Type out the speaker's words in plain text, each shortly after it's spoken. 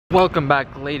Welcome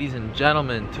back, ladies and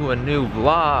gentlemen, to a new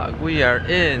vlog. We are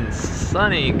in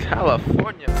sunny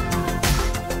California.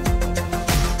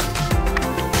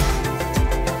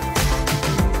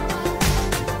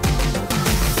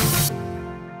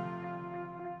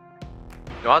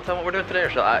 You want to tell me what we're doing today, or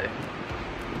shall I?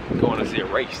 Going to see a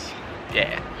race.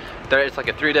 Yeah. It's like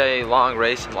a 3-day long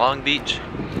race in Long Beach.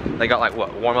 They got like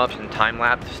what, warm-ups and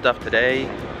time-lapse stuff today,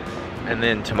 and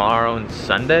then tomorrow and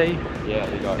Sunday. Yeah,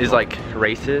 they got is like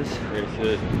races,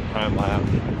 time lapse,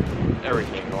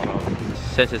 everything going on.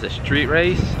 Since it's a street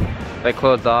race, they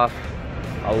closed off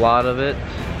a lot of it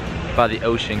by the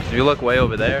ocean. Because if you look way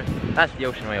over there, that's the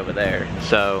ocean way over there.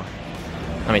 So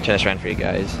let me turn this around for you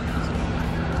guys.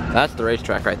 That's the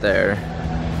racetrack right there.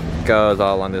 Goes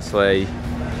all along this way,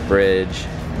 bridge,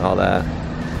 all that.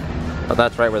 But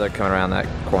that's right where they're coming around that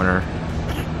corner,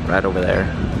 right over there.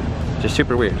 Just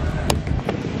super weird.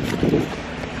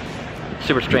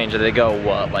 Super strange that they go,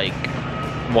 what, like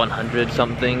 100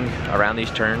 something around these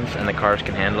turns and the cars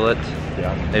can handle it.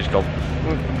 Yeah. They just go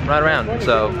right around.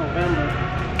 So,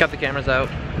 got the cameras out.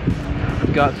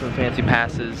 Got some fancy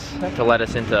passes to let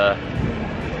us into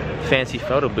fancy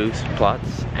photo booth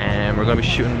plots. And we're gonna be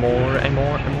shooting more and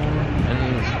more and more.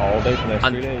 And all day for the next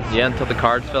 3 days. Yeah, until the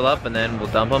cards fill up, and then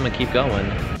we'll dump them and keep going.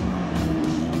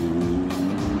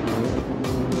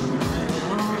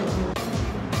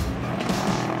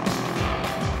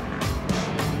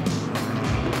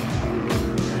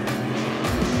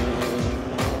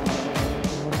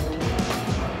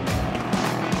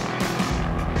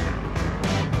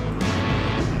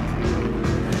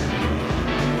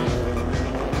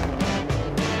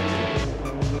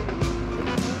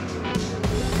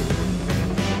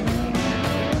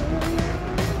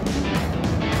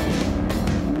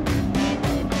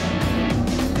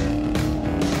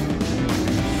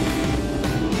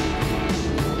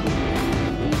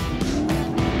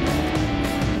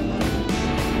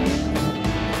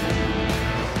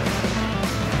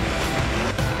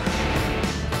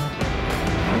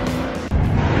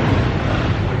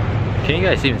 Can you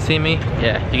guys even see me?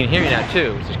 Yeah, you can hear me now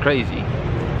too, which is crazy.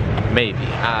 Maybe,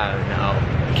 I don't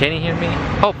know. Can you hear me?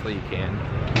 Hopefully you can.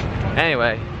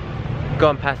 Anyway,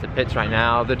 going past the pits right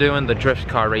now. They're doing the drift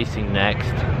car racing next.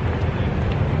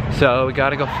 So we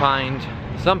gotta go find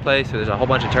some place where there's a whole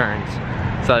bunch of turns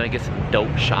so that we can get some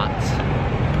dope shots.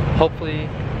 Hopefully,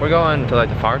 we're going to like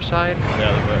the far side.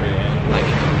 Yeah, the very end.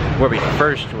 Like where we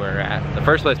first were at. The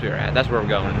first place we were at, that's where we're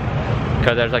going.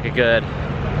 Because there's like a good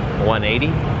 180?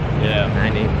 Yeah.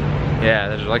 90. Yeah,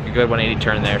 there's like a good 180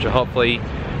 turn there, so hopefully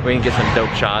we can get some dope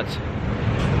shots.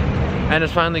 And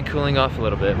it's finally cooling off a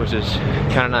little bit, which is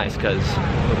kind of nice because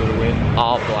A little bit of wind.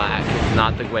 all black is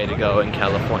not the way to go in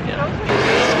California.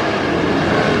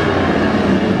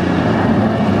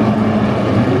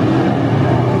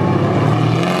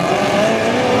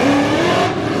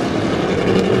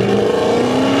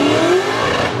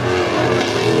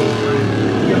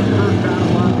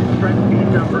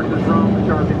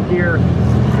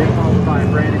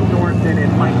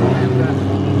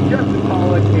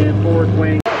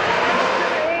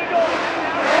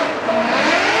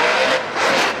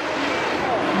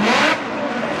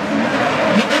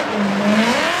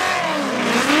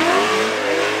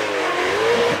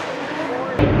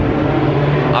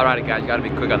 Alrighty guys, gotta be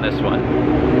quick on this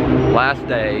one. Last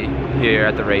day here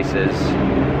at the races.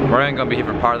 We're only gonna be here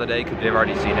for part of the day because we've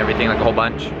already seen everything, like a whole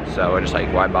bunch. So we're just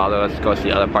like, why bother? Let's go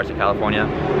see other parts of California.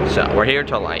 So we're here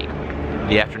till like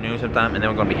the afternoon sometime, and then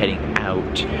we're gonna be heading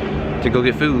out to go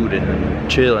get food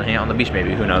and chill and hang out on the beach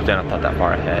maybe. Who knows, they don't thought that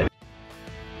far ahead.